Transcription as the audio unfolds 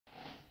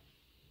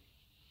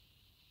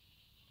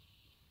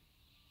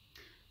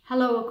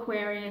Hello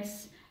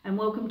Aquarius, and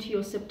welcome to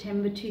your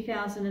September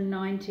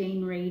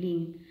 2019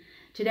 reading.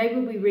 Today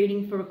we'll be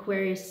reading for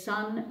Aquarius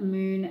Sun,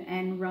 Moon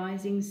and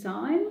Rising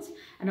signs.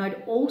 And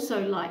I'd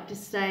also like to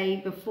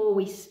say before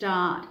we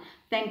start,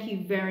 thank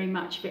you very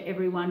much for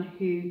everyone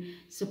who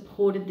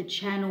supported the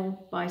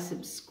channel by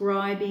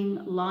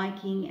subscribing,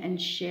 liking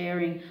and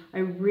sharing.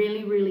 I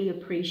really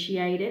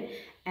appreciate it,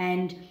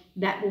 and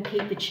that will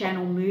keep the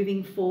channel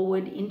moving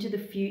forward into the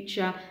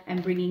future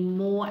and bringing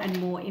more and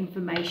more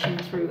information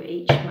through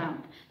each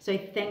month. So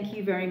thank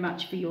you very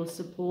much for your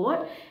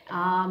support.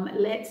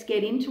 Let's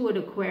get into it,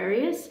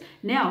 Aquarius.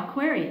 Now,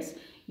 Aquarius,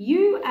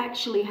 you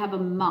actually have a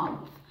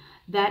month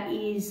that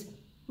is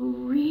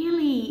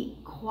really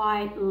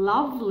quite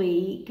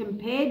lovely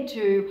compared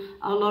to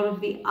a lot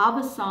of the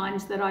other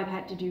signs that I've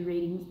had to do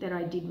readings, that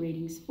I did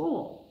readings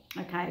for,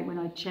 okay, when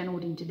I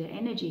channeled into their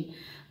energy.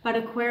 But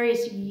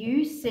Aquarius,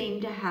 you seem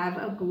to have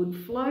a good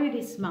flow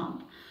this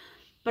month.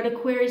 But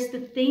Aquarius, the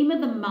theme of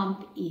the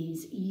month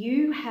is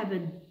you have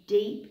a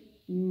deep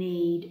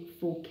need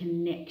for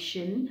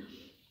connection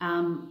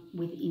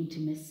with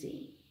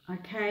intimacy,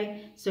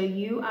 okay? So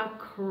you are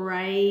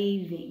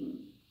craving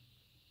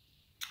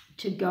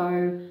to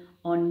go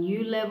on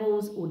new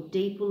levels or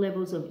deeper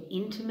levels of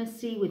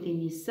intimacy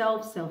within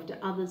yourself, self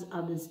to others,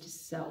 others to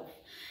self.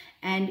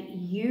 And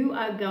you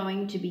are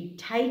going to be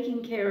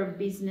taking care of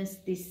business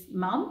this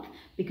month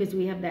because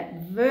we have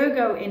that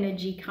Virgo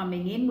energy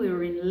coming in. We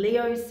were in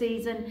Leo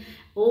season.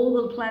 All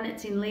the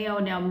planets in Leo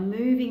are now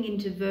moving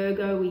into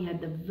Virgo. We had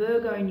the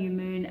Virgo new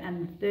moon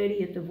and the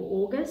 30th of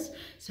August.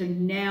 So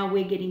now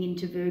we're getting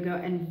into Virgo,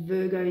 and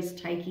Virgo's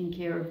taking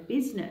care of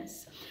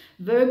business.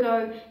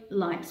 Virgo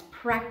likes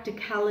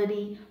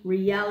practicality,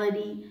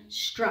 reality,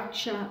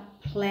 structure,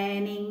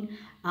 planning,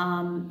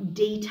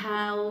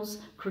 details,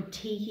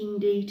 critiquing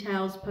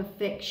details,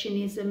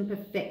 perfectionism,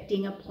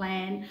 perfecting a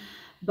plan,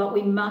 but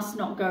we must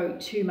not go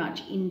too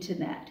much into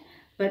that.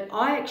 But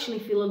I actually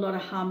feel a lot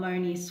of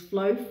harmonious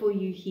flow for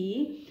you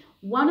here.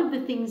 One of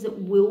the things that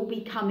will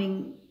be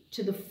coming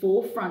to the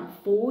forefront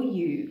for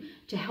you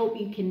to help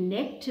you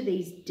connect to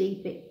these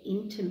deeper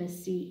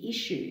intimacy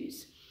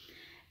issues,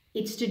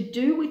 it's to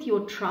do with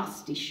your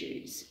trust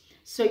issues.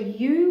 So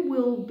you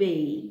will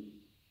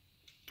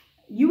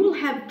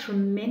have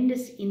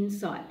tremendous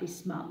insight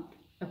this month,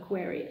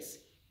 Aquarius,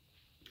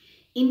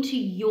 into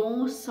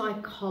your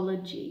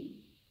psychology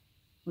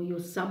or your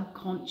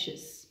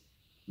subconscious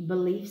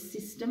belief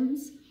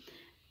systems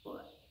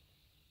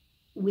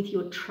with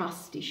your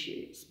trust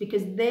issues,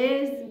 because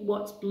there's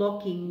what's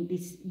blocking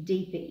this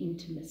deeper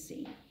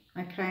intimacy,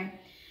 okay?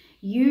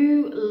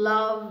 You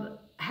love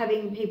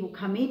having people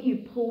come in,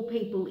 you pull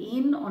people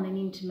in on an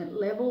intimate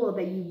level, or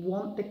that you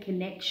want the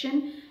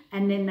connection,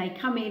 and then they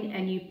come in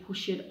and you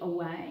push it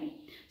away.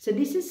 So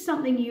this is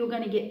something you're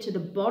going to get to the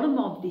bottom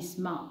of this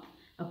month,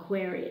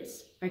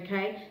 Aquarius,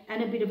 okay?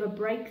 And a bit of a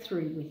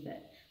breakthrough with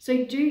it.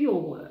 So do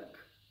your work,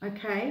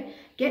 okay?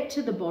 Get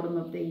to the bottom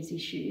of these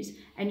issues,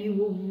 and you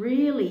will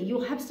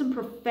you'll have some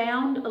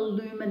profound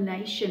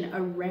illumination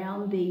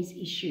around these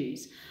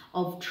issues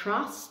of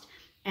trust.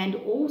 And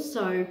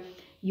also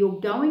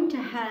you're going to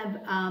have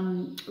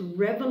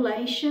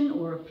revelation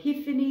or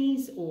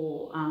epiphanies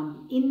or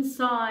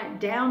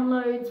insight,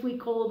 downloads we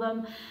call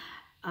them,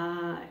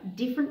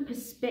 different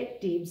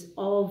perspectives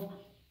of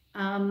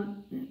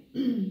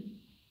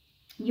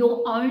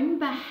your own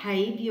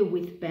behavior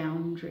with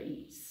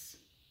boundaries.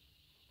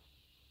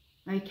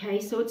 Okay,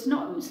 so it's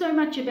not so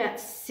much about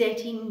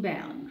setting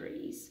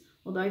boundaries,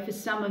 although for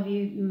some of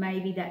you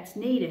maybe that's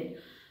needed,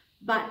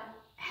 but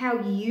how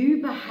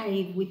you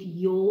behave with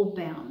your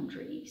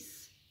boundaries.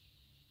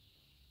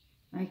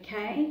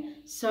 Okay,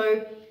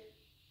 so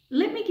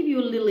let me give you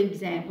a little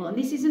example, and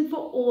this isn't for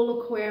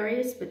all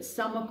Aquarius, but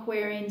some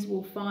Aquarians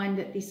will find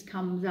that this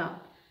comes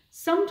up.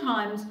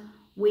 Sometimes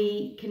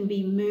we can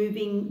be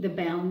moving the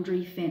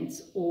boundary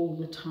fence all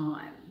the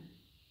time.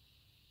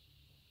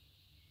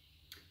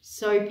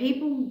 So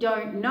people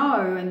don't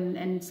know,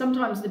 and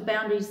sometimes the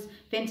boundaries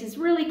fence is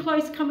really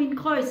close, coming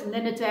close, and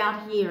then it's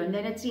out here, and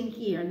then it's in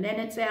here, and then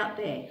it's out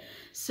there.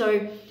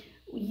 So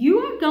you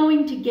are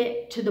going to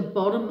get to the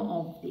bottom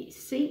of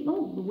this. See,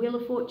 oh, the Wheel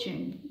of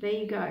Fortune. There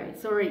you go.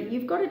 Sorry,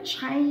 you've got a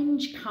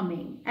change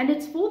coming, and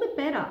it's for the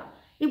better.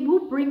 It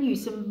will bring you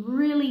some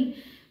really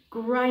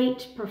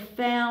great,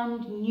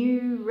 profound,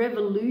 new,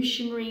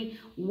 revolutionary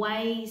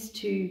ways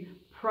to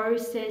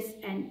process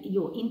and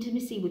your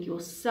intimacy with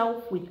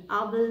yourself, with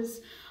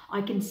others.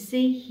 I can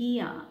see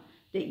here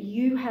that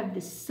you have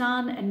the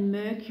Sun and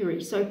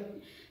Mercury. So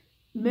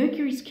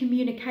Mercury's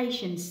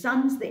communication,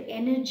 Sun's the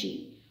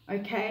energy.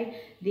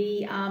 Okay,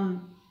 the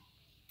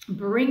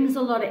brings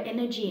a lot of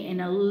energy and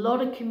a lot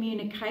of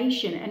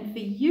communication, and for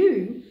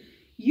you,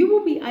 you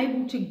will be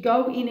able to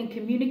go in and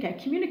communicate.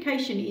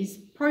 Communication is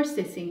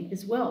processing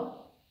as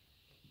well.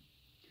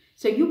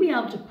 So you'll be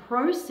able to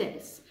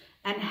process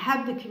and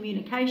have the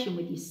communication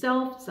with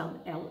yourself,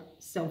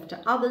 self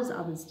to others,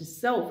 others to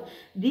self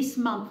this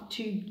month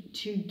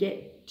to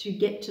get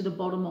to the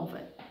bottom of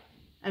it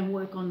and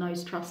work on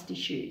those trust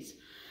issues.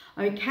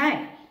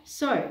 Okay,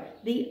 so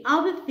the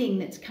other thing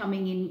that's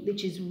coming in,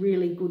 which is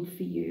really good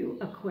for you,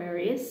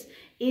 Aquarius,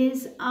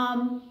 is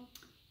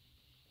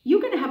you're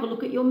going to have a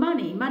look at your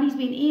money. Money's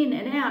been in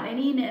and out and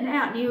in and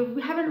out. You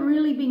haven't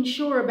really been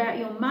sure about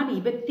your money,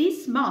 but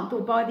this month,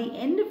 or by the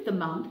end of the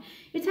month,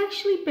 it's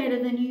actually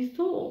better than you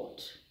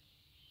thought.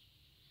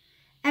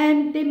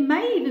 And there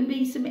may even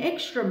be some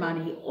extra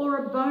money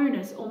or a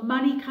bonus or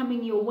money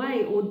coming your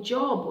way, or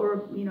job,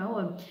 or, you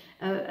know,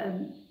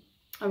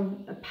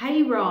 a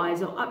pay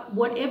rise, or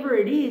whatever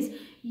it is.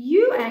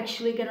 You're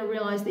actually going to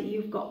realize that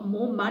you've got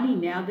more money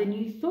now than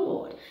you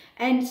thought.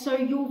 And so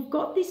you've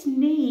got this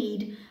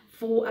need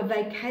for a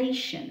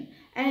vacation,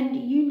 and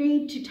you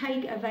need to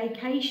take a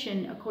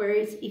vacation,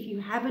 Aquarius, if you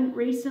haven't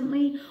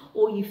recently,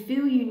 or you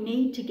feel you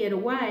need to get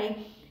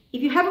away.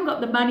 If you haven't got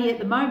the money at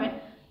the moment,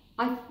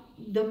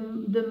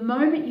 the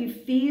moment you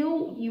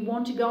feel you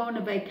want to go on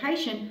a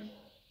vacation,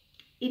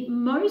 it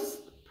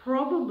most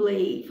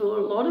probably, for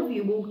a lot of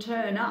you, will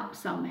turn up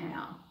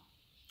somehow.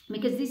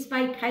 Because this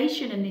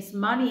vacation and this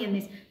money and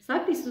this, it's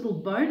like this little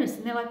bonus,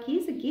 and they're like,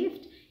 here's a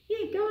gift.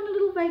 Yeah, go on a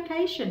little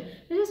vacation.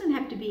 It doesn't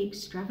have to be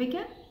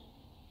extravagant.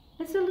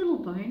 It's a little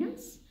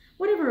bonus,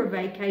 whatever a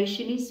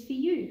vacation is for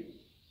you.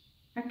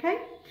 Okay?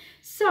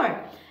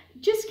 So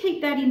just keep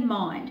that in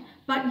mind.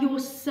 But your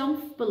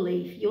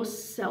self-belief, your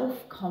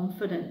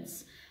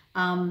self-confidence,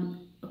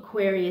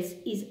 Aquarius,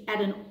 is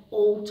at an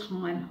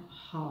all-time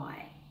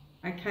high.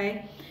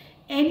 Okay?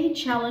 Any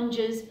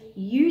challenges,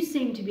 you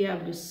seem to be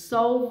able to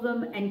solve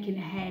them and can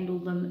handle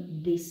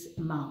them this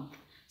month.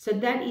 So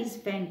that is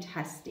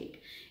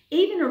fantastic.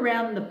 Even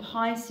around the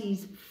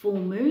Pisces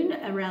full moon,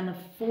 around the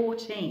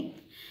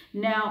 14th.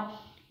 Now,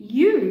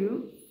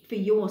 for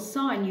your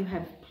sign, you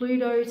have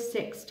Pluto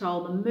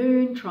sextile the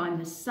moon, trine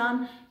the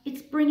sun.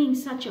 It's bringing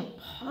such a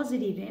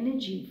positive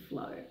energy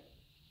flow.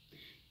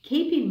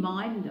 Keep in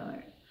mind,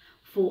 though,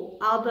 for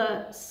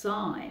other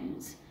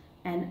signs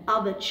and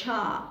other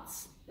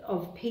charts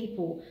of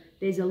people,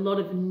 there's a lot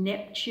of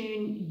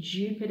Neptune,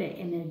 Jupiter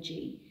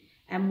energy.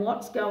 And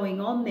what's going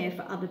on there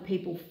for other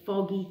people?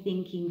 Foggy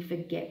thinking,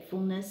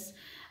 forgetfulness,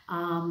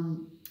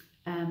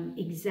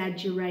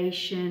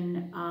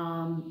 exaggeration,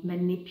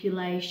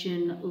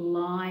 manipulation,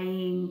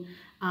 lying.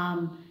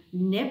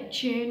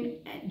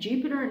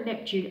 Jupiter and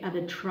Neptune are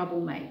the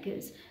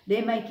troublemakers.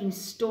 They're making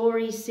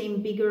stories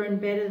seem bigger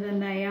and better than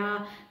they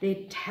are.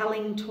 They're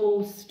telling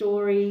tall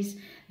stories.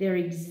 They're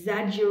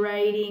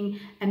exaggerating.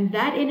 And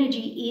that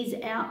energy is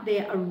out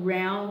there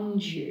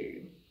around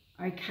you.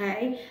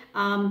 Okay?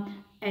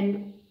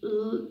 And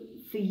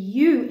for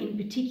you in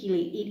particular,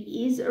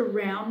 it is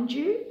around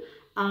you.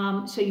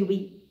 So you'll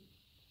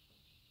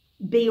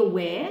be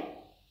aware.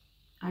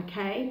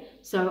 Okay,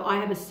 so I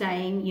have a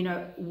saying, you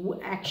know,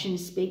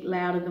 actions speak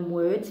louder than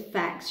words.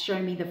 Facts,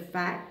 show me the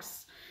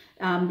facts,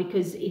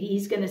 because it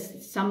is going to,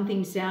 some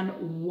things sound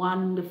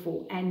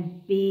wonderful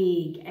and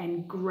big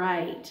and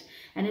great.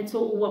 And it's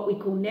all what we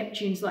call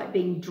Neptune's, like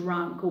being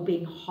drunk or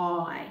being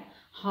high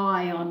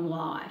on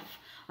life.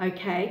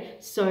 Okay,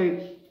 so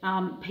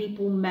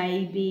people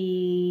may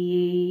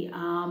be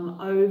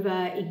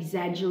over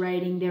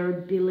exaggerating their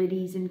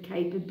abilities and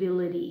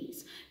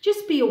capabilities.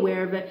 Just be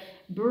aware of it.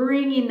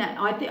 Bring in that,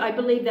 I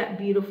believe that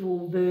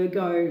beautiful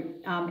Virgo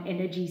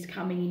energy is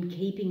coming in,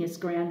 keeping us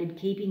grounded,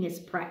 keeping us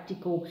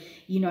practical.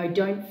 You know,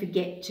 don't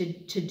forget to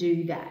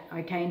do that,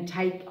 okay, and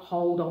take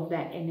hold of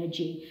that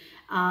energy.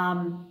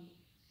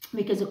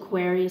 Because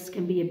Aquarius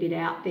can be a bit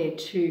out there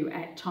too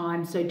at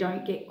times, so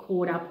don't get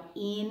caught up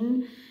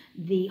in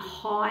the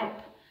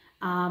hype,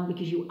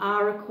 because you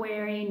are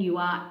Aquarian, you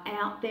are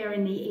out there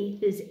in the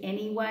ethers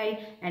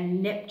anyway, and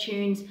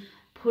Neptune's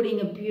putting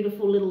a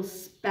beautiful little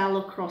spell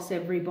across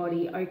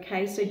everybody,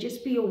 okay? So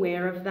just be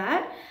aware of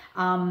that.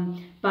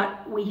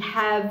 But we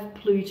have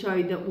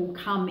Pluto that will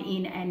come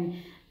in and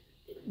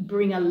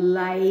bring a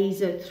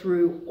laser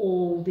through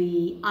all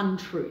the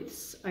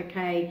untruths,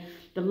 okay?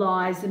 The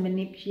lies, the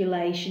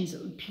manipulations.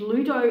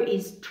 Pluto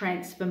is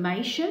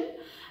transformation,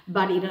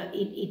 but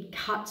it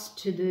cuts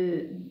to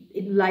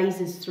it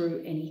lasers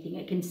through anything.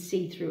 It can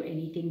see through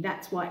anything.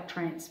 That's why it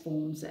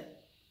transforms it.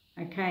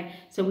 Okay,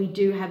 so we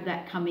do have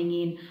that coming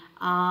in.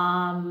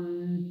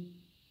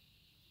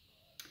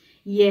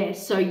 Yeah,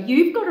 so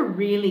you've got a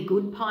really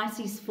good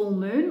Pisces full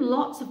moon.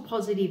 Lots of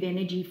positive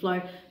energy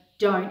flow.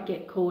 Don't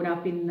get caught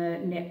up in the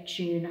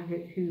Neptune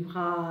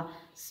hoo-ha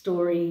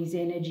stories,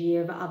 energy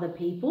of other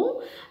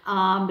people,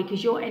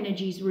 because your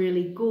energy is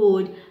really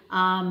good.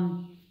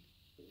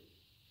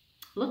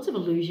 Lots of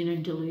illusion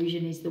and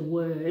delusion is the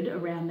word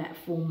around that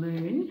full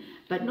moon,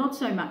 but not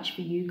so much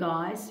for you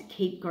guys.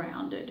 Keep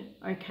grounded,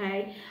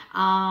 okay?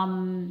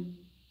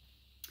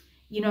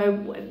 You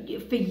know,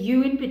 for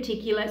you in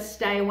particular,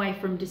 stay away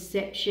from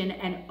deception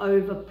and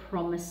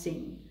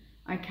over-promising,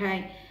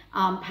 okay?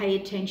 Pay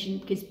attention,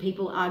 because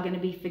people are going to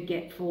be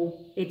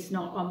forgetful. It's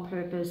not on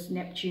purpose.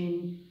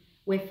 Neptune,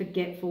 we're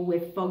forgetful, we're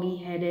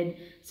foggy-headed.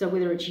 So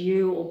whether it's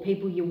you or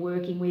people you're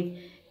working with,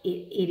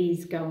 it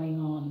is going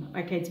on.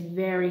 Okay, it's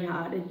very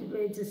hard.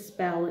 It's a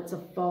spell, it's a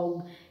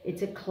fog,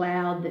 it's a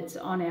cloud that's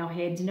on our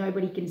heads.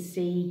 Nobody can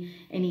see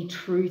any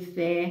truth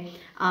there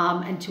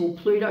until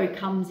Pluto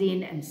comes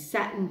in and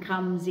Saturn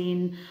comes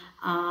in.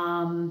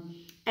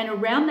 And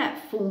around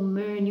that full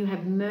moon, you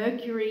have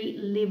Mercury,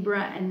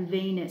 Libra, and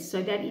Venus.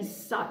 So that is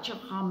such a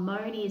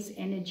harmonious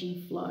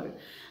energy flow.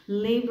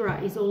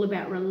 Libra is all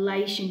about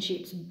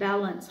relationships,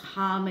 balance,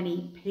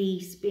 harmony,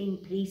 peace, being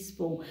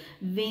peaceful.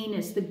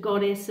 Venus, the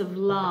goddess of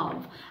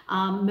love.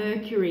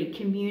 Mercury,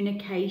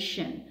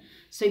 communication.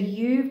 So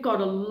you've got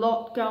a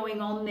lot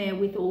going on there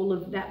with all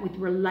of that,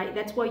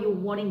 that's why you're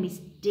wanting this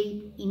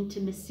deep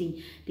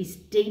intimacy, this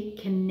deep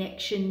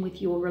connection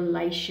with your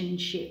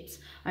relationships,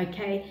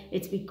 okay?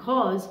 It's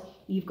because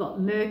you've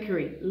got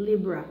Mercury,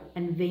 Libra,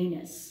 and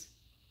Venus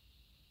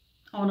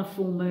on a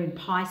full moon,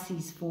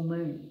 Pisces full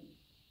moon.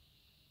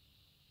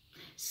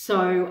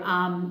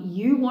 So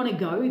you want to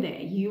go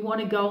there. You want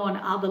to go on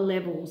other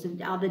levels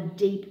and other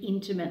deep,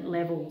 intimate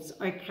levels,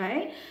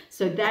 okay?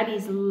 So that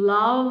is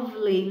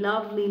lovely,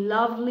 lovely,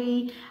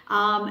 lovely.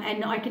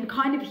 And I can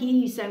kind of hear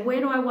you saying, where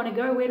do I want to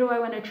go? Where do I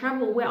want to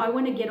travel? Where I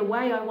want to get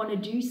away. I want to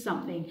do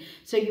something.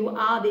 So you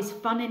are this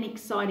fun and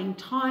exciting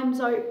time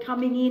zone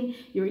coming in.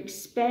 You're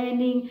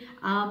expanding.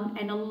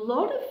 And a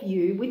lot of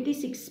you, with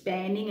this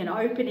expanding and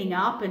opening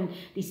up and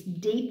this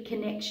deep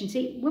connection,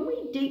 see, when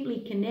we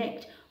deeply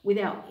connect with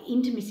our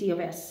intimacy of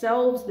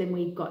ourselves, then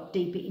we've got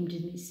deeper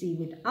intimacy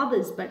with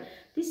others. But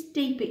this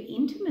deeper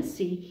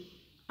intimacy,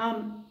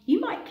 you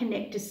might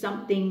connect to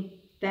something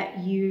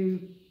that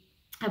you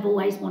have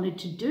always wanted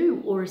to do,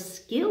 or a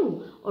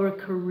skill, or a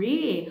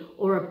career,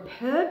 or a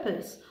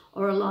purpose,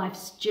 or a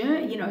life's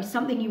journey, you know,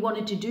 something you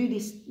wanted to do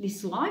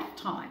this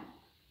lifetime.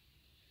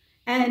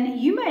 And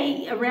you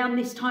may, around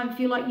this time,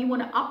 feel like you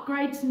want to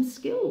upgrade some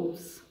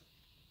skills.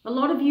 A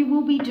lot of you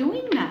will be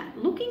doing that,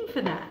 looking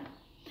for that.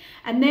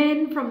 And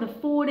then from the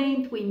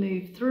 14th, we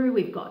move through.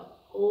 We've got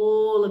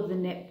all of the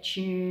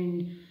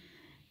Neptune,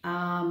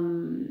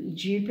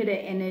 Jupiter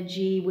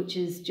energy, which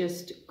is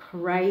just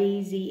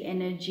crazy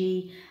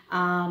energy.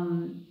 But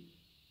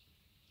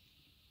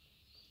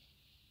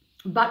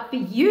for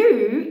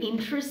you,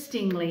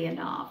 interestingly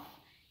enough,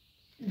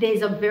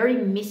 there's a very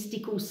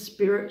mystical,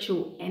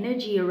 spiritual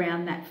energy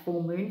around that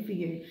full moon for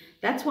you.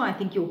 That's why I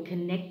think you're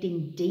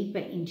connecting deeper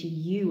into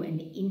you and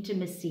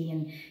intimacy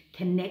and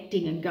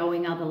connecting and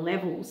going other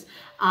levels.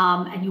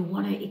 And you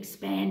want to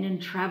expand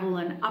and travel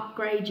and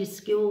upgrade your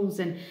skills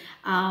and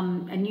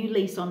a new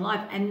lease on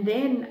life. And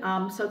then,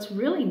 so it's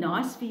really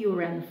nice for you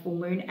around the full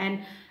moon.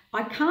 And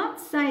I can't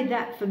say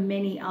that for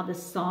many other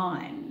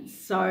signs.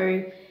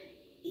 So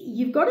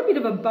you've got a bit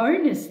of a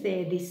bonus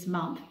there this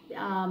month.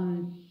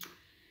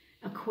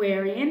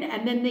 Aquarian.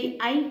 And then the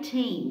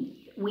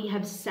 18th, we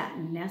have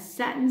Saturn. Now,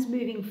 Saturn's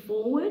moving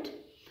forward.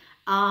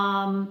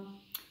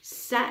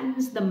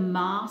 Saturn's the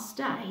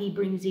master. He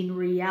brings in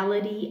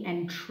reality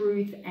and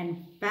truth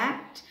and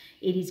fact.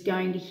 It is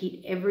going to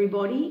hit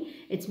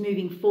everybody. It's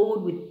moving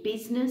forward with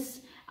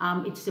business.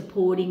 It's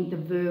supporting the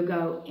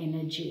Virgo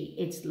energy.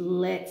 It's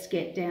let's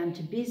get down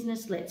to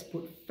business. Let's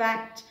put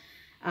fact,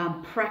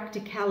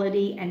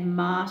 practicality and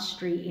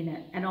mastery in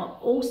it. And I'll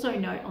also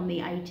note on the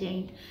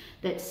 18th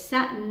that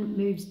Saturn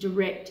moves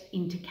direct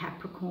into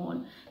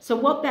Capricorn. So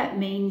what that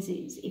means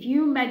is, if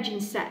you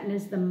imagine Saturn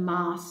as the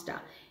master,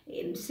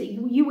 so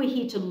you were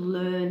here to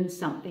learn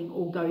something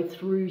or go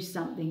through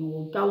something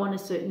or go on a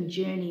certain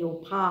journey or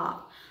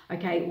path,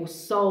 okay, or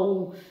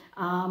soul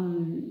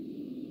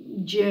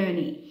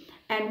journey.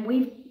 And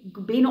we've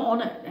been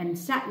on it, and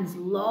Saturn's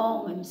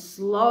long and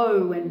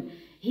slow, and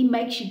he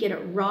makes you get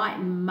it right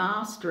and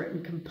master it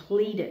and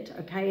complete it,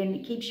 okay? And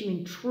it keeps you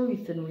in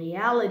truth and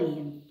reality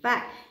and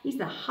fact. He's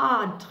the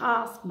hard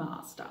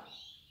taskmaster.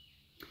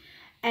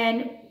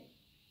 And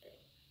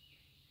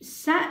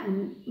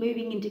Saturn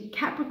moving into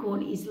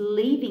Capricorn is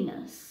leaving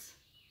us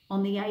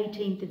on the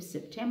 18th of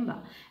September.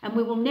 And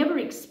we will never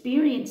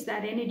experience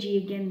that energy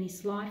again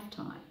this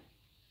lifetime.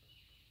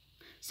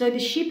 So the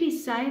ship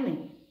is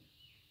sailing.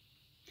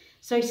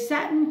 So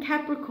Saturn,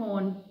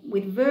 Capricorn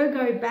with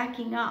Virgo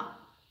backing up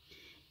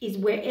is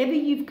wherever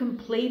you've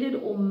completed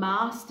or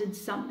mastered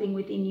something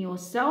within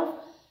yourself.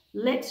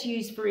 Let's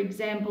use, for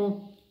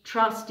example,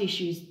 trust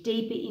issues,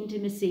 deeper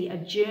intimacy, a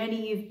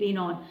journey you've been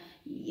on.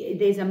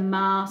 There's a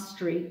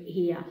mastery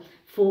here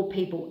for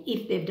people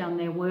if they've done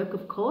their work,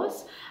 of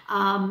course,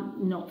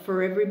 not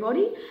for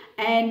everybody.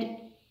 And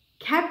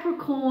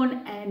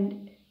Capricorn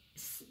and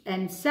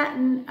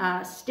Saturn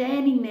are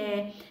standing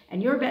there,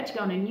 and you're about to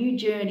go on a new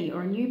journey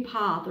or a new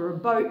path or a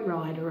boat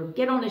ride or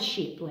get on a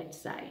ship, let's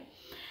say.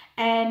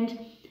 And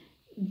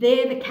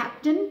they're the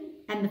captain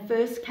and the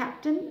first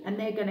captain, and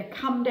they're going to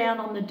come down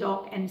on the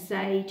dock and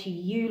say to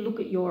you, look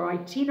at your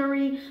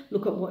itinerary,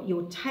 look at what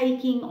you're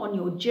taking on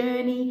your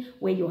journey,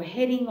 where you're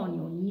heading on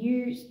your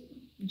new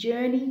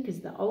journey, because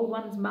the old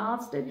one's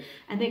mastered.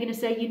 And they're going to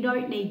say, you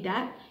don't need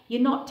that.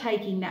 You're not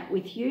taking that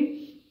with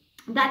you.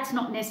 That's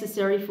not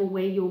necessary for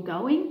where you're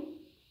going.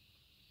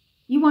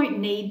 You won't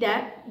need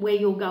that where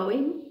you're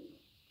going.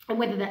 And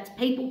whether that's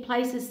people,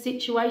 places,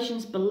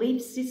 situations,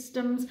 belief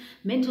systems,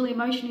 mentally,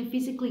 emotionally,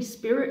 physically,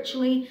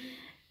 spiritually,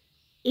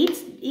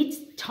 it's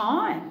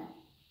time.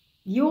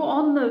 You're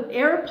on the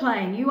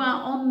airplane, you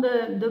are on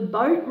the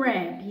boat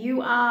ramp,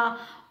 you are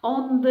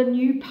on the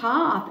new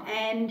path,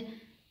 and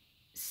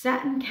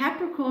Saturn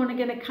Capricorn are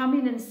going to come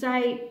in and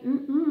say,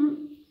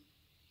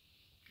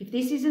 if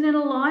this isn't in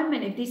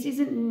alignment, if this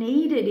isn't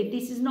needed, if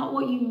this is not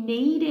what you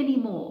need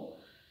anymore,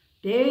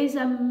 there's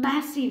a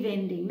massive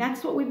ending.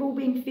 That's what we've all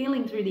been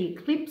feeling through the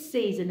eclipse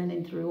season, and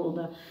then through all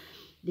the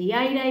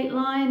 8-8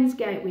 Lions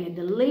Gate. We had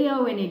the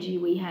Leo energy,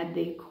 we had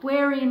the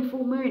Aquarian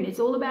full moon. It's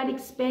all about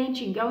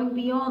expansion, going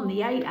beyond the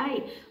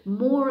 8-8,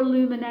 more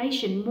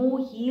illumination,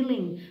 more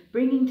healing,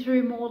 bringing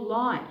through more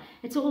light.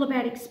 It's all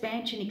about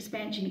expansion,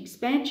 expansion,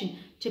 expansion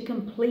to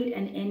complete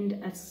and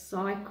end a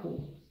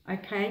cycle.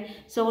 Okay,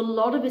 so a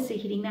lot of us are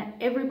hitting that.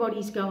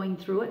 Everybody's going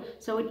through it.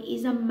 So it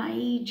is a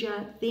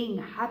major thing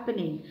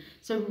happening.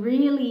 So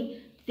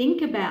really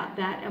think about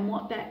that and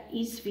what that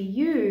is for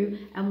you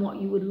and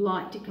what you would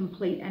like to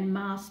complete and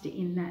master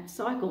in that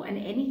cycle. And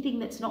anything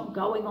that's not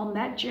going on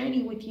that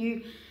journey with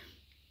you,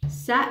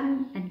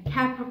 Saturn and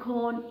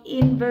Capricorn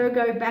in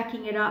Virgo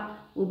backing it up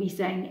will be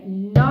saying,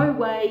 no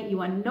way,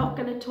 you are not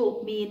going to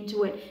talk me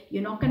into it.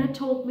 You're not going to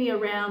talk me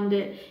around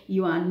it.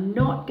 You are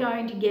not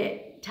going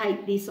to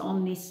take this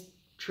on this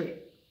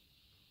trip.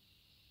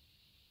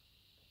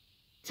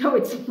 So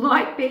it's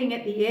like being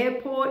at the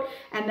airport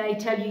and they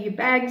tell you your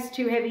bag's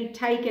too heavy,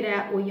 take it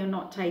out, or you're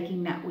not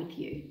taking that with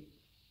you.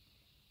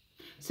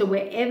 So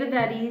wherever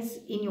that is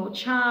in your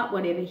chart,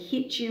 whatever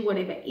hits you,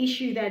 whatever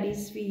issue that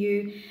is for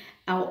you,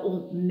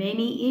 or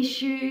many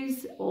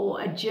issues,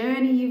 or a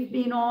journey you've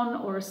been on,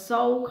 or a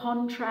soul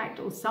contract,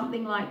 or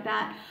something like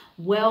that,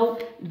 well,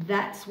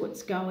 that's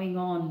what's going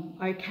on,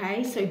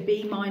 okay? So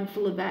be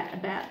mindful of that,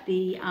 about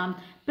the,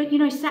 but you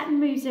know, Saturn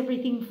moves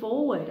everything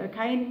forward,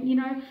 okay? And you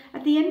know,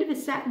 at the end of a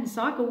Saturn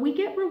cycle, we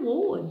get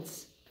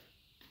rewards.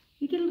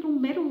 You get a little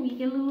medal, you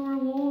get a little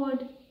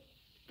reward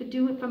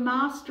for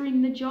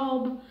mastering the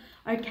job.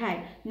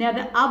 Okay, now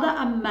the other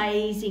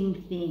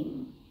amazing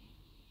thing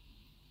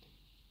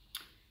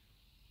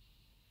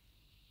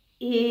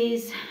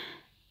is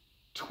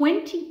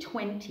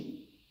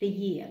 2020, the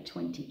year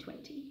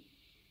 2020,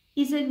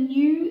 is a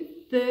new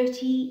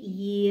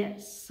 30-year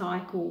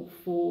cycle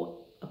for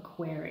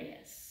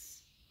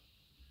Aquarius.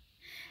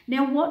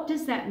 Now, what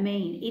does that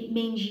mean? It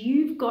means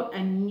you've got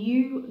a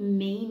new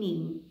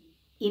meaning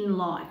in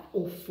life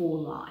or for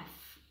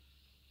life.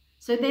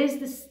 So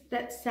there's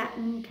that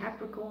Saturn,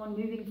 Capricorn,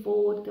 moving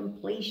forward,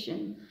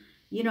 completion,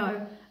 you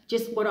know,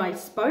 just what I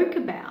spoke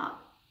about.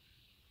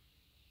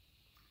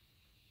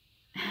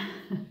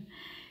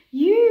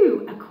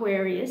 You,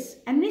 Aquarius,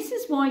 and this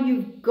is why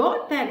you've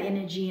got that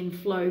energy and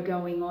flow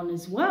going on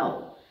as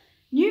well.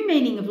 New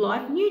meaning of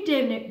life, new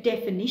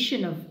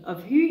definition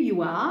of who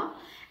you are,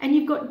 and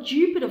you've got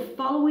Jupiter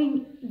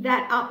following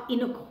that up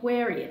in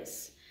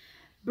Aquarius,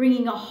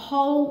 bringing a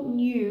whole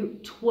new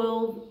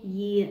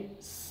 12-year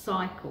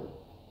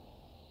cycle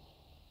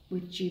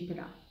with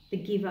Jupiter, the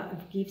giver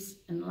of gifts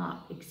and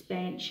love,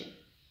 expansion.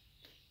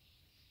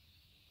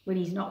 When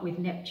he's not with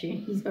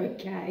Neptune, he's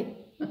okay.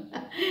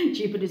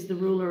 Jupiter's the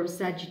ruler of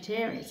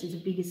Sagittarius, is the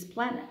biggest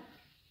planet.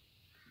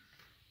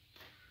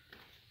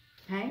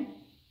 Okay?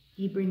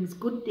 He brings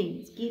good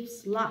things,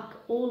 gifts,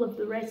 luck, all of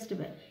the rest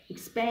of it.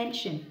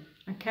 Expansion,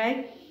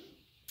 okay?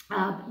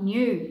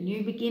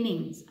 New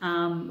beginnings,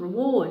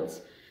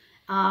 rewards.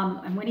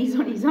 And when he's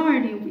on his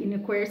own in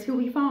Aquarius, he'll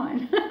be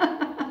fine.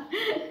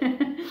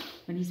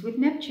 When he's with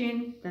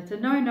Neptune, that's a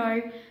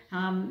no-no.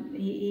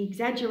 He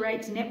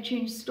exaggerates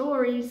Neptune's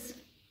stories,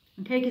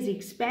 okay, because he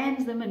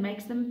expands them and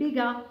makes them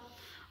bigger.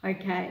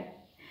 Okay,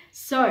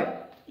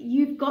 so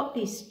you've got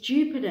this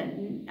Jupiter.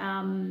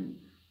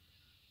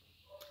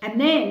 And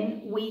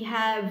then we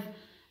have,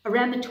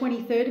 around the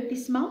 23rd of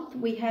this month,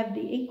 we have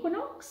the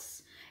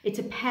equinox. It's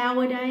a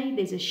power day.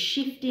 There's a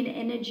shift in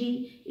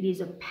energy. It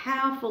is a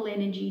powerful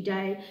energy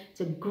day.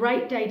 It's a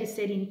great day to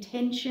set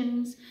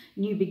intentions,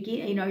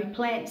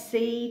 plant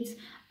seeds.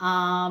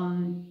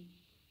 And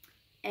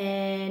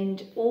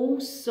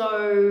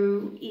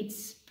also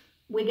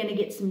we're going to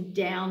get some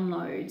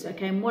downloads,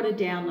 okay? And what are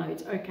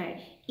downloads?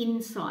 Okay,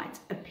 insights,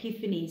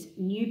 epiphanies,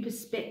 new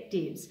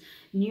perspectives,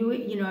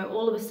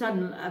 all of a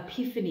sudden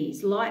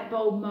epiphanies, light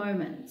bulb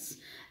moments.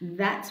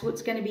 That's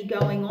what's going to be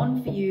going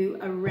on for you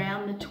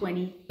around the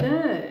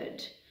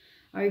 23rd.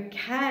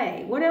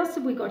 Okay, what else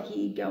have we got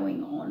here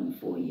going on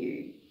for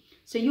you?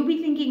 So you'll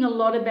be thinking a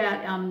lot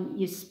about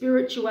your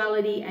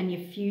spirituality and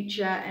your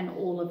future and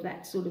all of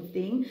that sort of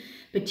thing,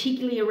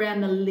 particularly around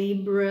the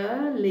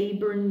Libra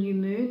new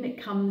moon that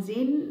comes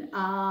in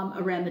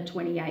around the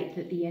 28th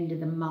at the end of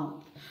the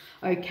month.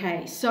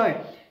 Okay,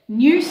 so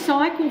new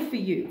cycle for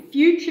you,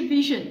 future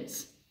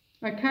visions,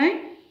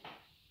 okay?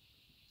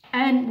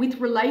 And with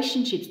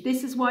relationships,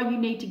 this is why you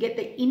need to get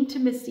the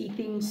intimacy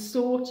things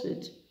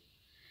sorted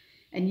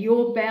and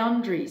your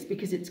boundaries,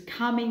 because it's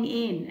coming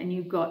in, and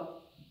you've got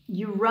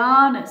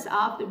Uranus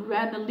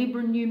around the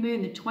Libra new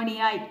moon, the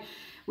 28th,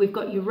 We've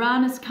got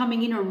Uranus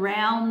coming in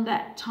around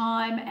that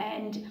time,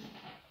 and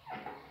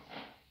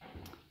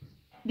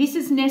this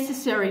is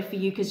necessary for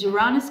you because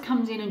Uranus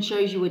comes in and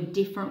shows you a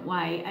different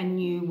way, a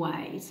new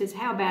way. It says,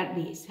 how about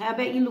this? How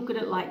about you look at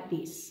it like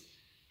this?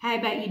 How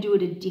about you do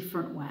it a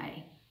different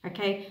way?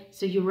 Okay,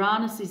 so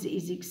Uranus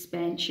is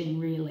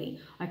expansion, really.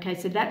 Okay,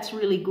 so that's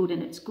really good,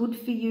 and it's good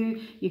for you.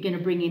 You're going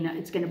to bring in,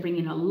 it's going to bring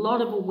in a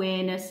lot of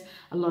awareness,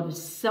 a lot of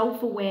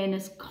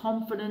self-awareness,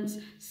 confidence,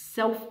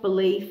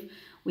 self-belief.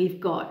 We've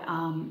got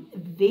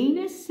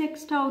Venus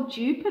sextile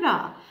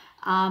Jupiter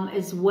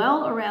as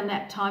well around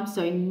that time.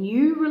 So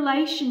new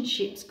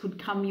relationships could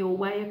come your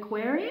way,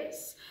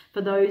 Aquarius,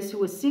 for those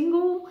who are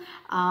single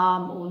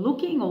or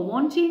looking or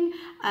wanting.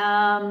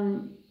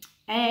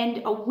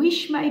 And a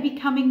wish may be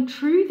coming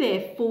true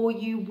there for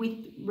you with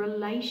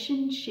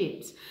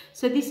relationships.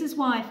 So this is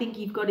why I think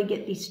you've got to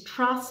get this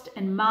trust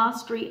and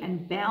mastery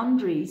and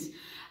boundaries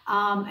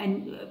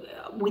and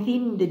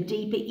within the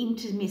deeper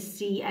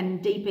intimacy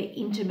and deeper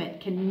intimate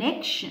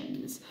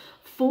connections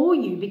for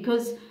you,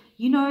 because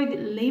you know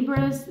that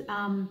Libra's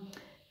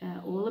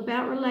all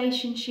about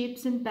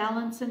relationships and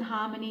balance and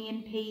harmony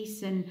and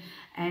peace and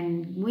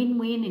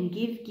win-win and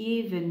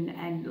give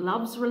and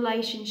loves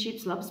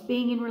relationships, loves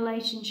being in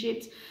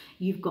relationships.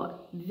 You've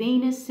got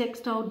Venus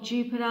sextile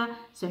Jupiter,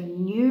 so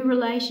new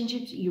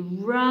relationships,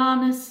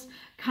 Uranus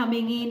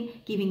coming in,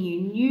 giving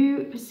you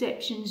new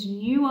perceptions,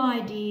 new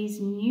ideas,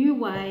 new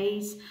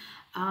ways.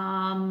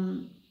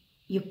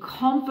 Your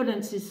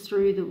confidence is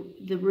through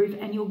the roof,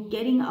 and you're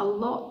getting a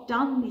lot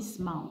done this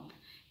month.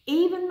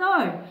 Even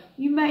though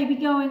you may be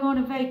going on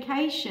a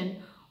vacation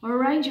or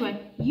arrangement,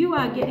 you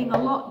are getting a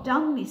lot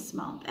done this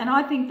month. And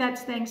I think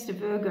that's thanks to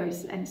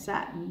Virgos and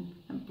Saturn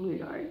and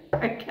Pluto.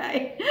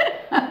 Okay.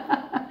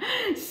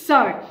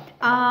 So,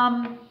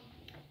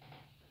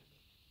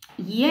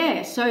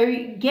 yeah,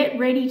 so get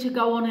ready to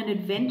go on an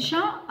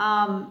adventure.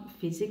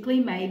 Physically,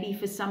 maybe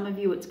for some of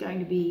you it's going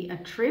to be a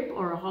trip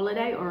or a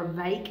holiday or a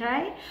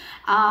vacay,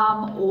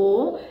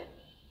 or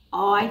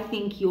I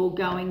think you're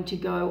going to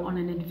go on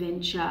an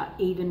adventure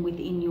even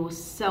within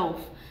yourself,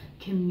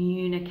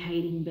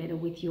 communicating better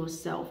with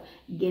yourself,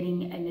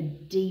 getting in a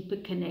deeper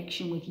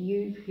connection with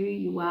you, who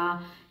you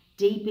are,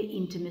 deeper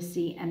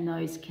intimacy and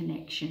those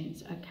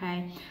connections,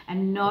 okay?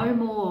 And no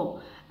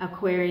more,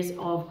 Aquarius,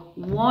 of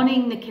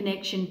wanting the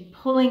connection,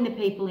 pulling the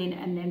people in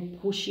and then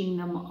pushing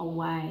them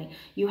away.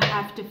 You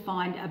have to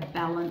find a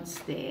balance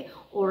there,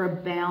 or a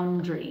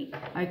boundary,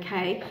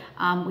 okay?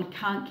 We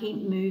can't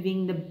keep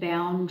moving the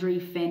boundary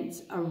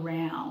fence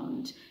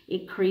around.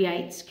 It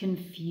creates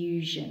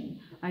confusion,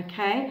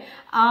 okay?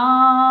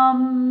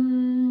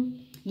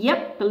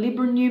 Yep, the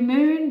Libra new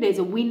moon, there's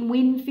a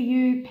win-win for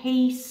you,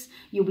 peace.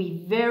 You'll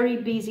be very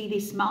busy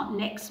this month,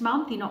 next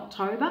month in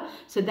October.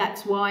 So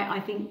that's why I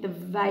think the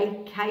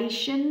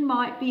vacation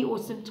might be, or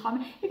some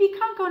time. If you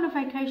can't go on a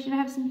vacation,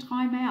 have some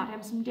time out,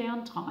 have some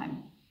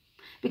downtime.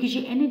 Because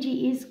your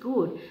energy is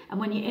good. And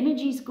when your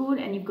energy is good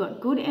and you've got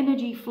good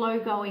energy flow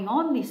going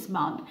on this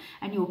month,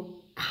 and you're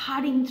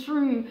cutting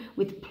through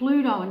with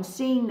Pluto and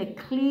seeing the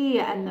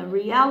clear and the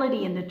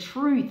reality and the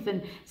truth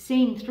and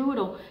seeing through it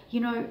all, you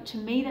know, to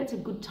me that's a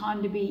good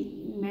time to be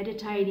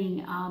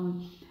meditating,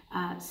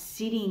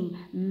 sitting,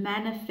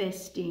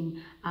 manifesting,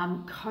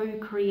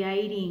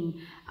 co-creating,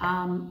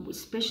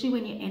 especially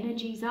when your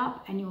energy's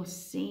up and you're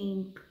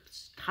seeing,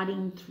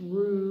 cutting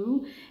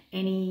through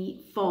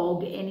any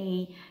fog,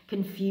 any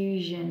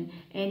confusion,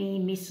 any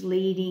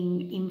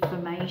misleading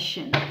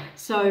information.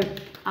 So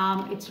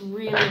it's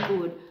really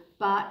good.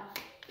 But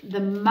the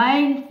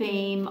main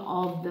theme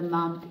of the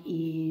month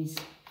is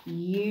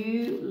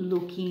you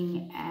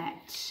looking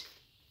at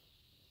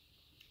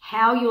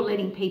how you're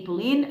letting people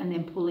in and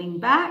then pulling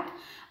back,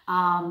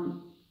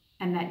 and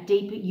that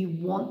deeper, you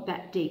want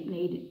that deep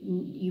need,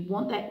 you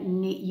want that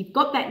need, you've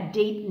got that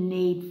deep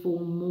need for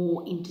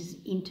more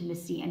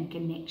intimacy and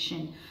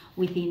connection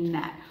within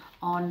that,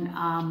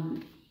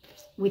 on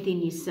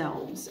within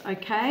yourselves,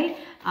 okay?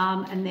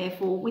 And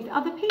therefore with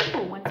other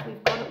people. Once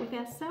we've got it with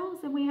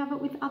ourselves, then we have it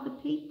with other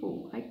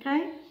people,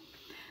 okay?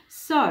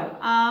 So,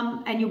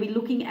 and you'll be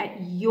looking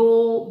at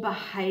your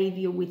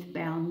behavior with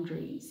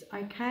boundaries,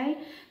 okay?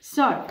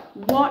 So,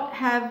 what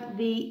have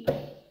the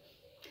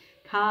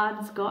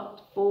cards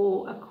got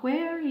for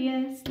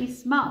Aquarius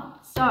this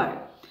month?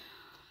 So,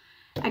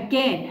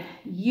 again,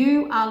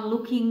 you are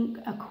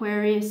looking,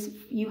 Aquarius,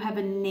 you have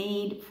a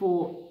need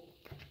for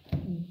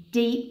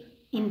deep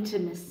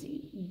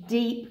intimacy,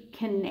 deep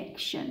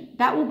connection.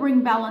 That will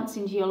bring balance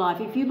into your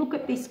life. If you look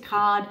at this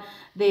card,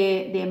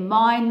 their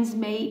minds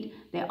meet,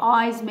 their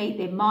eyes meet,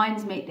 their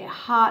minds meet, their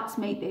hearts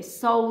meet, their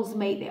souls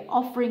meet. They're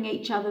offering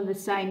each other the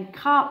same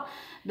cup.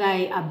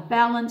 They are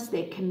balanced,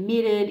 they're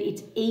committed,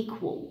 it's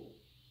equal.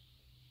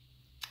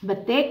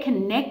 But they're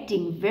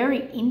connecting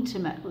very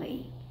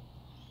intimately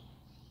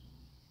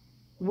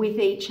with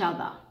each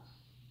other.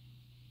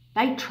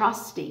 They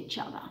trust each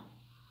other.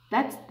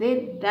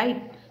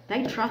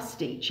 They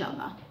trust each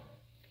other.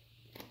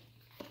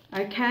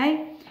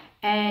 Okay?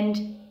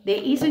 And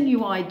there is a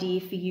new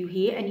idea for you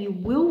here, and you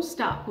will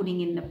start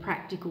putting in the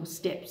practical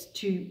steps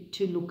to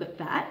look at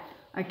that,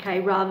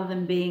 okay, rather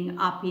than being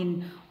up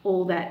in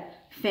all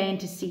that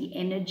fantasy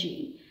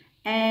energy.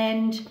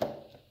 And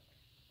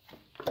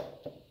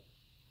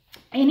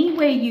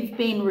anywhere you've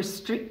been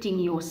restricting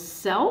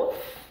yourself,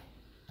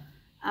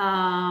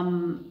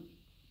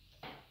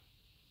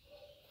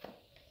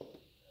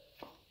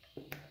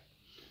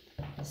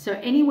 so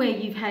anywhere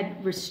you've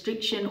had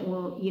restriction,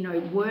 or, you know,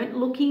 weren't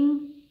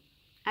looking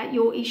at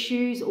your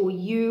issues or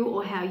you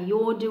or how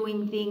you're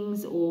doing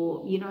things,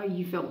 or, you know,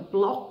 you felt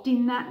blocked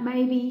in that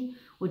maybe,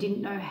 or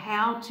didn't know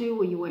how to,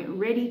 or you weren't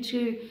ready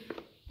to,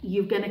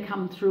 you're going to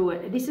come through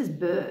it. This is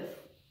birth.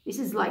 This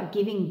is like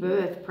giving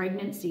birth,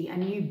 pregnancy, a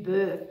new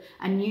birth,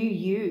 a new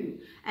you.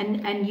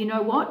 And you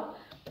know what?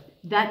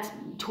 That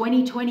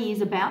 2020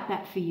 is about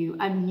that for you,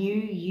 a new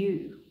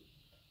you.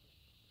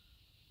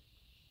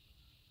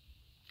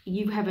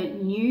 You have a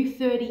new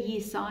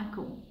 30-year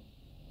cycle.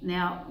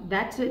 Now,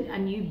 that's a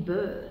new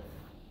birth,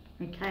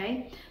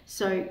 okay?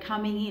 So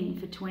coming in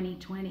for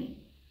 2020.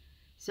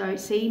 So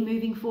see,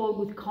 moving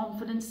forward with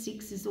confidence.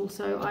 6 is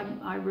also,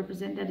 I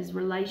represent that as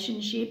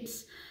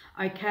relationships,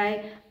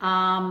 okay?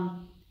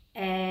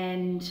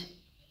 And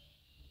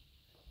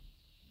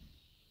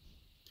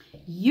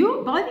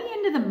you, by the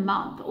end of the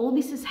month, all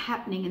this is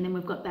happening, and then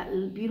we've got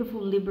that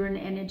beautiful Libran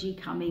energy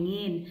coming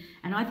in.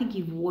 And I think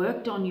you've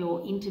worked on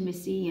your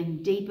intimacy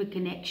and deeper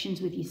connections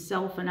with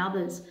yourself and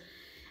others.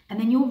 And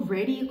then you're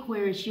ready,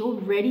 Aquarius. You're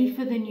ready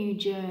for the new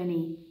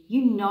journey.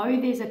 You know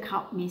there's a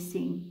cup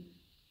missing.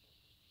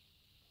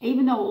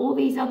 Even though all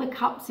these other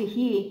cups are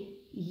here,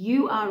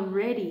 you are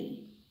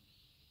ready.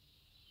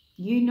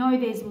 You know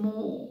there's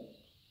more,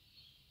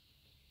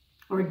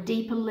 or a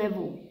deeper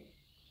level,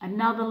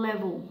 another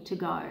level to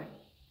go,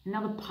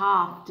 another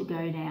path to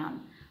go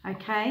down,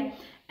 okay?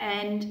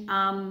 And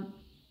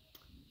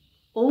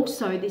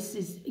also this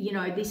is, you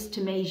know, this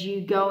to me is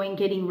you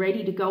getting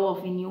ready to go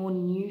off in your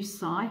new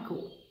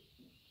cycle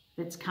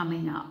that's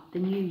coming up, the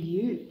new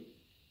you.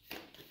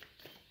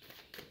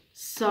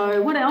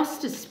 So what else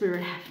does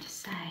Spirit have to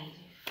say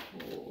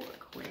for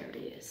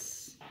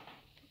Aquarius?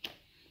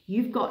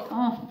 You've got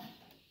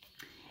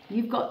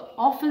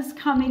offers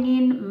coming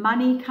in,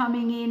 money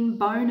coming in,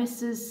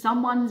 bonuses,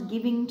 someone's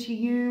giving to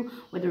you,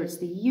 whether it's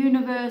the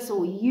universe,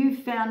 or you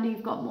found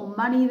you've got more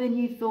money than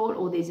you thought,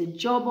 or there's a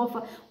job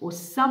offer, or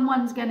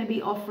someone's going to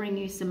be offering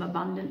you some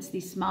abundance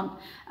this month,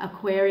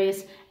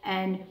 Aquarius.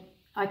 And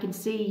I can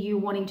see you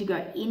wanting to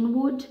go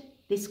inward.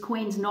 This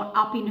queen's not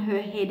up in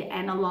her head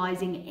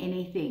analyzing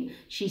anything.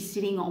 She's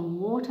sitting on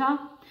water.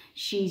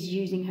 She's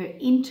using her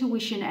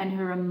intuition and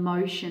her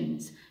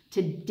emotions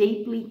to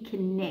deeply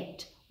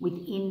connect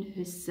within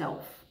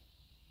herself.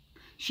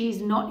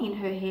 She's not in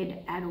her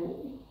head at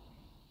all.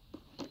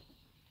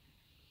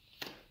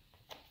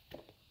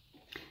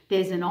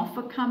 There's an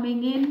offer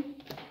coming in.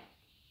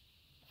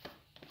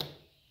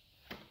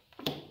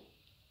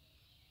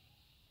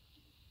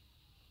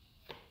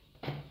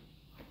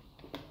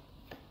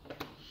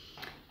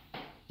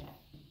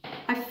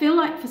 I feel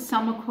like for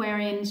some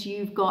Aquarians,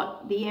 you've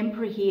got the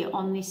Emperor here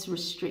on this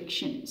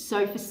restriction.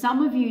 So for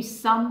some of you,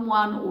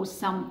 someone or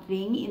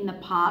something in the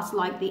past,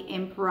 like the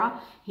Emperor,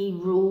 he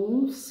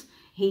rules.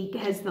 He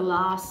has the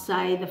last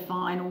say, the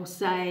final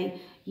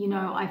say. You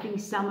know, I think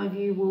some of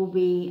you will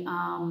be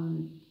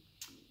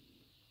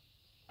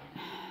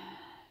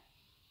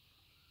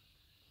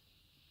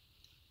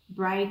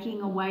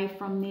breaking away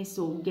from this,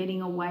 or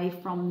getting away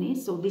from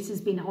this, or this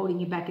has been holding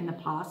you back in the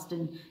past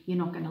and you're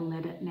not going to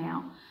let it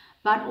now.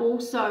 But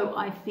also,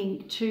 I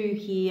think too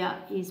here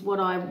is what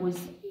I was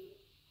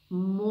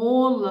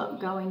more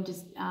going to,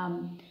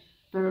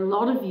 for a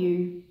lot of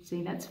you,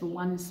 see that's for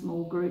one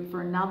small group,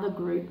 for another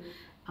group,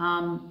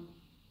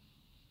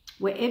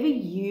 wherever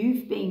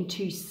you've been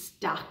too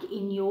stuck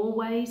in your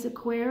ways,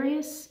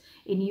 Aquarius,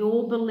 in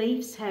your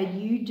beliefs, how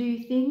you do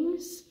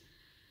things,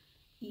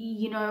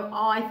 you know,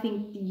 I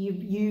think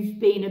you've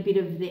been a bit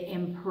of the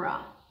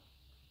Emperor,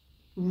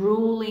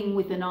 ruling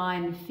with an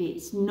iron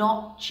fist,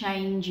 not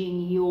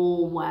changing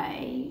your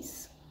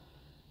ways,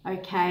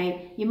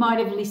 okay? You might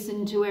have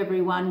listened to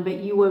everyone, but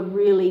you were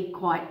really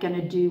quite going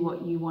to do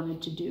what you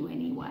wanted to do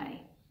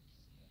anyway.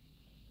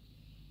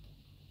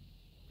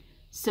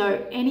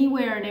 So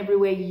anywhere and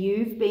everywhere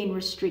you've been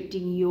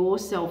restricting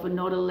yourself and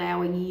not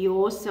allowing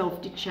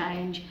yourself to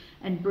change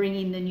and bring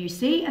in the new,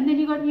 see, and then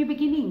you've got new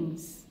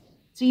beginnings.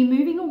 So you're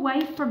moving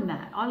away from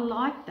that. I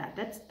like that.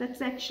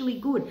 That's actually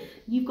good.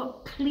 You've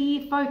got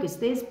clear focus.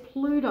 There's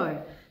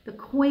Pluto, the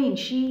Queen.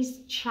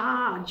 She's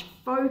charged,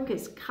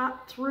 focused,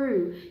 cut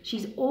through.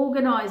 She's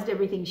organized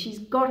everything. She's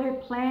got her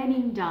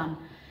planning done.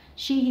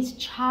 She is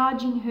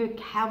charging her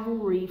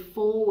cavalry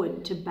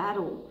forward to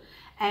battle.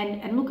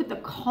 And look at the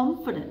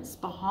confidence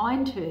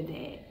behind her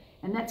there.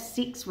 And that's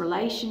 6,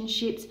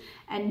 relationships.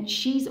 And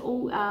she's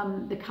all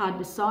the card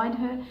beside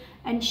her.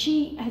 And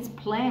she has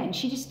planned.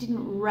 She just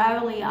didn't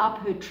rally up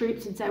her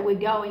troops and say, we're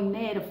going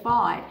there to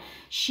fight.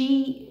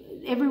 She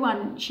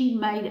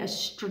made a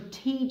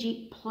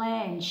strategic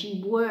plan.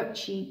 She worked.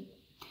 She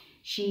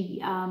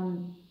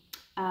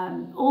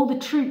All the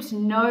troops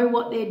know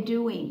what they're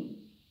doing.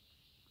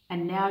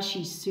 And now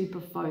she's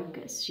super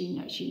focused.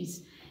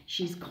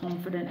 She's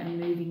confident and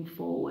moving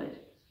forward.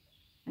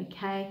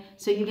 Okay,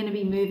 so you're going to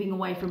be moving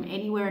away from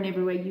anywhere and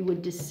everywhere you were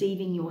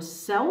deceiving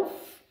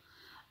yourself,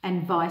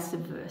 and vice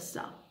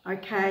versa.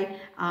 Okay,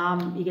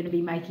 you're going to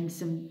be making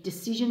some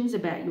decisions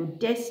about your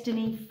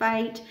destiny,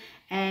 fate,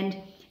 and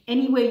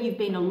anywhere you've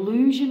been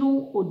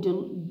illusional or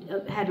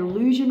had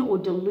illusion or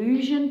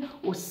delusion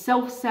or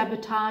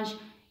self-sabotage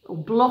or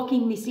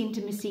blocking this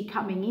intimacy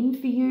coming in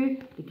for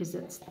you, because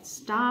that's the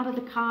start of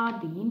the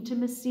card, the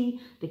intimacy,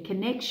 the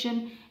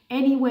connection.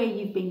 Anywhere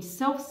you've been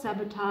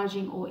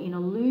self-sabotaging or in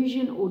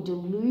illusion or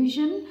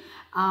delusion,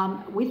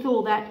 with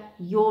all that,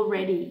 you're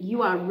ready.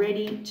 You are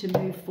ready to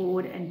move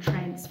forward and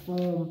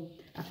transform,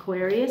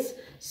 Aquarius.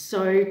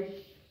 So,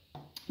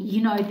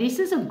 you know, this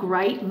is a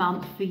great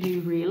month for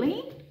you,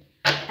 really.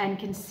 And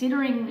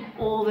considering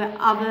all the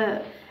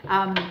other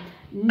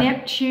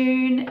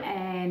Neptune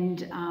and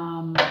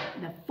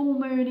the full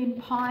moon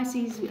in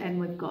Pisces, and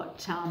we've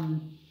got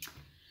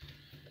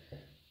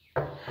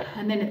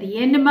and then at the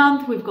end of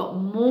month we've got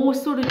more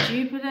sort of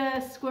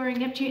Jupiter squaring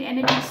Neptune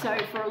energy. So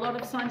for a lot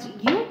of signs,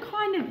 you're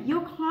kind of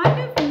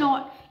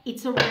not,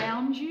 it's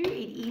around you,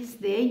 it is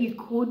there, you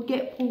could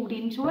get pulled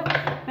into it,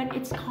 but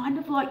it's kind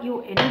of like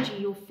your energy,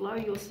 your flow,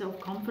 your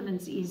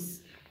self-confidence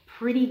is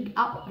pretty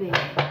up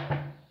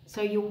there.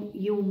 So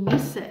you'll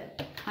miss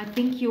it. I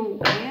think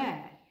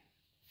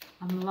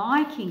I'm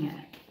liking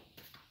it.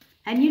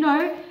 And you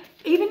know,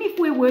 even if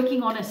we're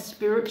working on a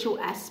spiritual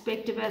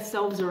aspect of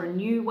ourselves or a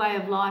new way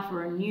of life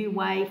or a new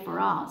way for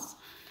us,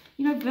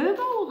 you know,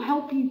 Virgo will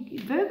help you.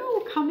 Virgo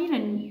will come in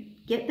and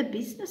get the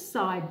business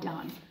side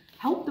done,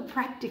 help the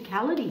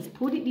practicalities,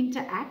 put it into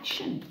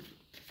action.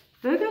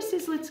 Virgo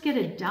says, let's get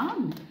it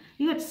done.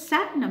 You got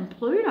Saturn and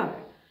Pluto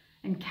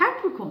and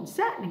Capricorn,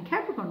 Saturn and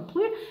Capricorn,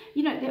 Pluto,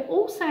 you know, they're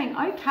all saying,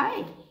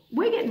 okay,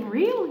 we're getting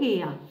real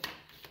here.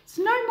 It's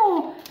no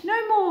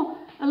more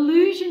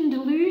illusion,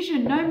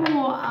 delusion, no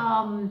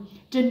more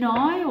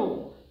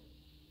denial.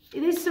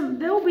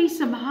 There'll be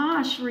some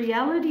harsh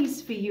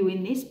realities for you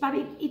in this, but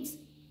it's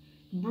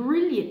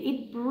brilliant.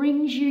 It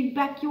brings you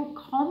back your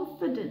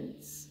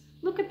confidence.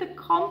 Look at the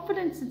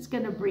confidence it's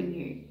going to bring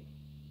you.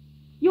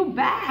 You're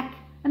back,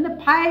 and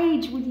the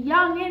page with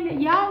young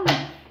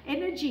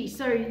energy,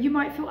 so you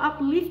might feel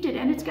uplifted,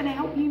 and it's going to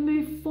help you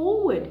move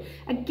forward.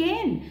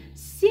 Again,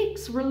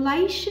 6,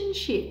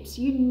 relationships.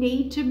 You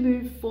need to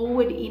move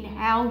forward in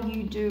how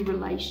you do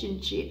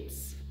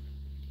relationships.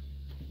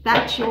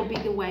 That's your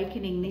big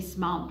awakening this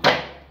month,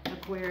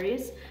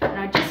 Aquarius. And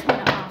I just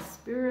want to ask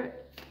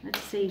Spirit, let's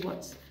see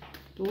what's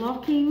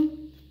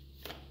blocking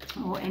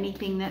or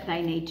anything that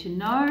they need to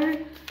know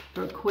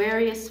for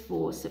Aquarius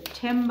for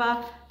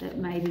September that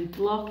may be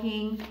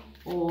blocking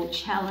or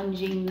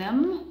challenging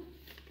them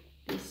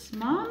this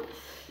month.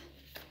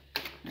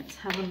 Let's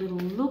have a little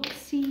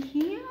look-see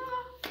here.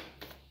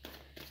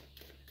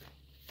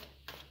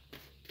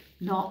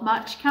 Not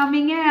much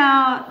coming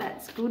out.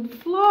 That's good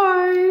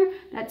flow.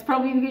 That's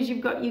probably because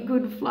you've got your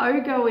good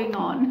flow going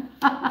on.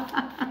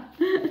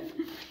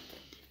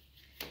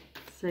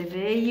 So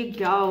there you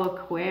go,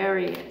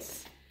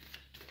 Aquarius.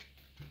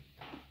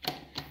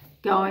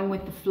 Going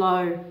with the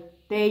flow.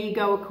 There you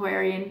go,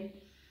 Aquarian.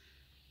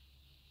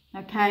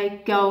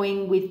 Okay,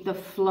 going with the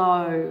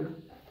flow.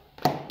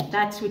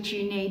 That's what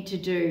you need to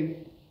do.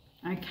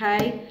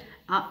 Okay?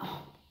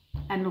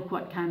 And look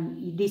what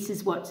came. This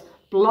is what's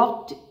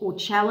blocked or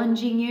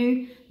challenging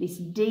you. This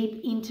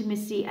deep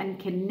intimacy and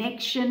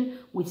connection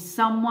with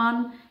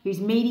someone who's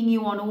meeting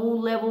you on all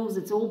levels.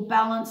 It's all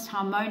balanced,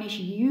 harmonious.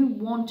 You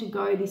want to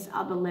go this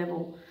other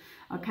level.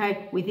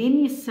 Okay? Within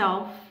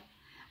yourself,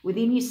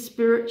 within your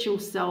spiritual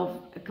self,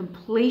 a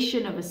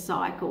completion of a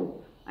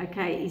cycle,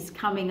 okay, is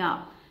coming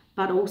up.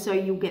 But also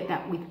you'll get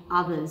that with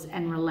others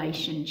and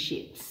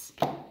relationships.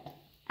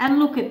 And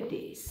look at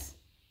this,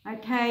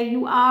 okay?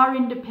 You are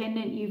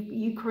independent.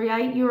 You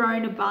create your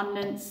own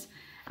abundance.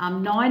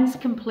 9's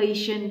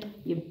completion.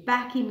 You're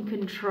back in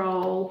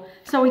control.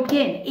 So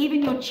again,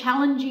 even your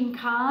challenging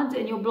cards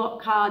and your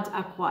block cards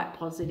are quite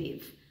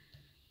positive.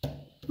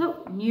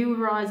 Look, new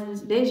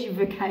horizons. There's your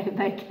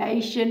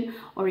vacation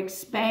or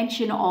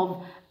expansion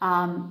of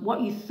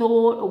what you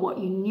thought or what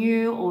you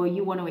knew, or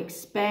you want to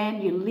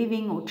expand your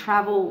living or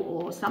travel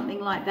or something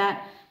like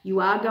that. You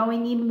are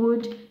going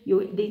inward.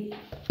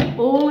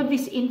 All of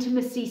this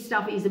intimacy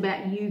stuff is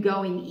about you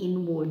going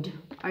inward,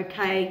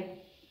 okay?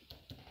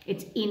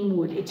 It's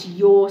inward. It's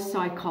your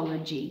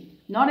psychology.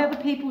 Not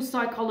other people's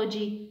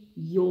psychology,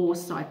 your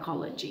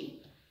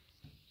psychology.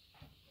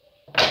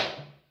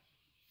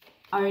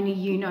 Only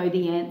you know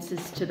the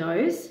answers to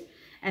those.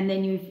 And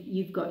then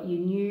you've got your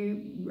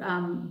new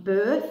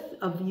birth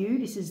of you.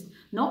 This is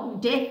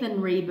not death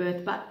and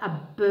rebirth, but a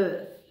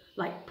birth,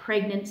 like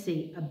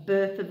pregnancy, a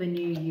birth of a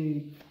new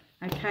you.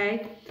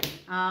 Okay?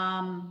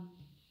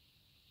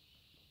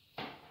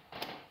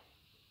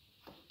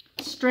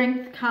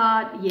 Strength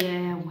card.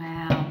 Yeah,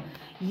 wow.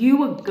 you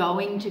were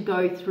going to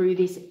go through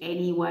this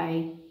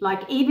anyway.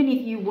 Like, even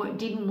if you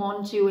didn't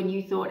want to and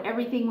you thought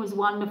everything was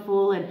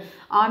wonderful and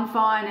I'm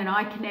fine and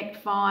I connect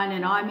fine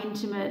and I'm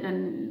intimate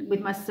and with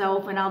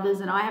myself and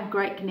others and I have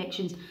great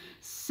connections,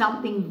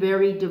 something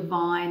very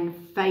divine,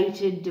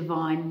 fated,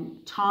 divine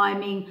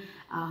timing,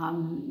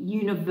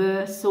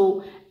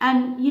 universal,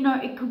 and you know,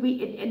 it could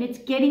be, and it's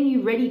getting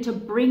you ready to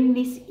bring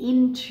this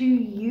into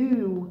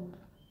you,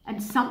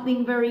 and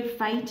something very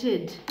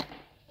fated.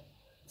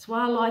 That's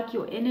why I like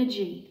your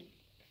energy,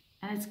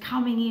 and it's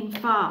coming in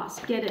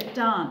fast. Get it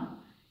done.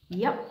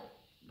 Yep.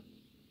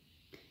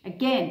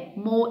 Again,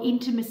 more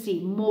intimacy,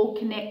 more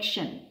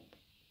connection.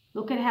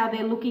 Look at how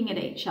they're looking at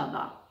each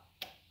other.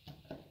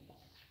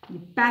 You're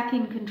back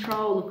in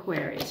control,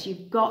 Aquarius.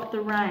 You've got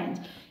the reins.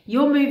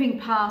 You're moving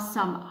past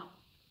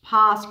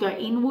go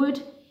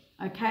inward,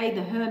 okay?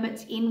 The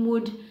Hermit's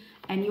inward,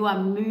 and you are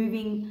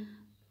moving,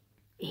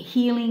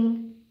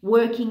 healing,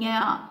 working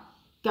out,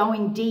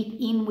 going deep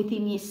in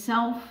within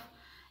yourself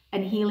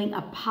and healing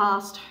a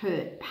past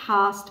hurt,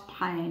 past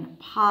pain,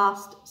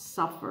 past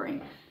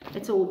suffering.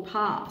 It's all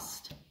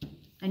past,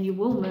 and you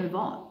will move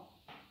on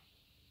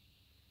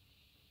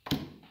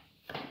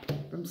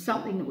from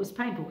something that was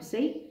painful.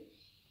 See?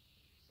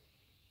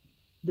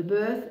 The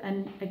birth,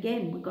 and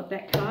again, we've got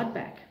that card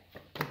back.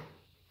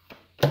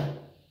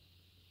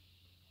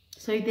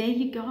 So there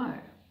you go.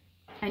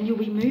 And you'll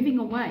be moving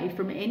away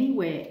from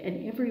anywhere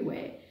and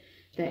everywhere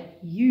that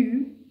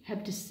you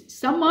have,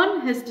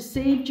 someone has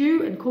deceived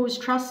you and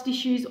caused trust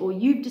issues, or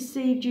you've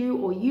deceived you,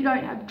 or you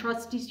don't have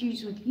trust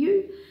issues with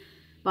you.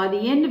 By the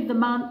end of the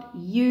month,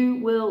 you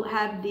will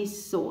have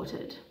this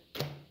sorted.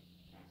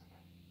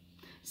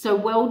 So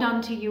well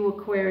done to you,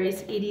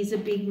 Aquarius. It is a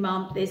big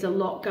month. There's a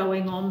lot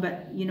going on,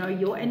 but you know,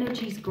 your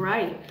energy's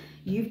great.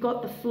 You've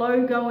got the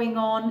flow going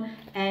on,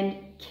 and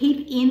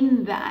keep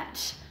in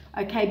that,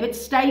 okay? But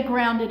stay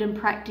grounded and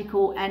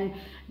practical, and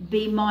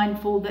be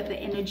mindful that the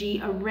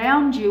energy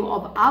around you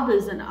of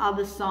others and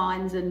other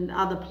signs and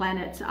other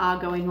planets are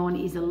going on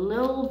is a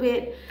little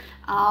bit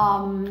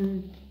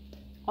on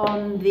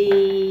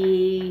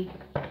the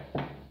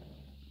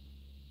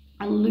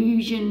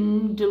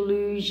illusion,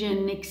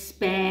 delusion,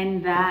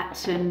 expand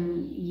that,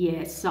 and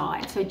yeah,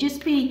 side. So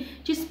just be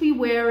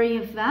wary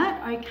of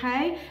that,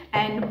 okay?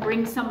 And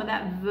bring some of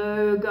that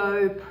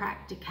Virgo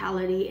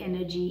practicality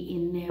energy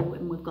in there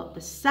when we've got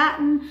the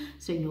Saturn.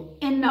 So you'll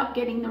end up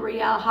getting the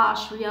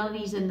harsh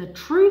realities and the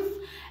truth,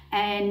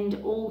 and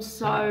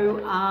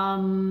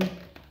also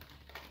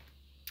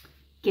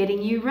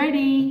getting you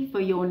ready for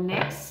your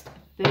next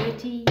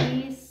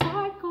 30-year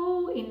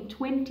cycle in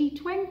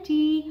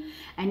 2020.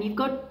 And you've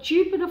got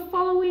Jupiter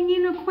following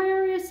in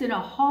Aquarius in a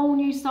whole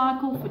new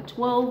cycle for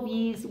 12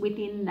 years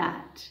within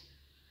that.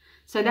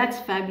 So that's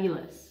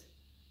fabulous.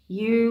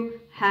 You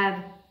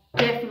have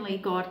definitely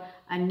got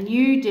a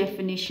new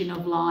definition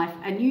of life,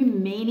 a new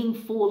meaning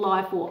for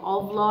life, or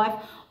of life,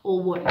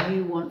 or what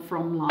you want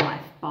from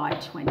life by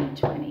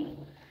 2020.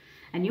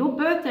 And your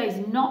birthday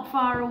is not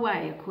far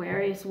away,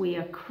 Aquarius. We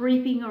are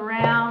creeping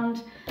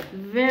around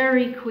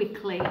very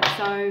quickly.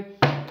 So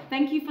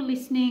thank you for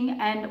listening,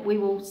 and we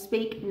will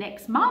speak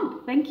next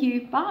month. Thank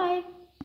you. Bye.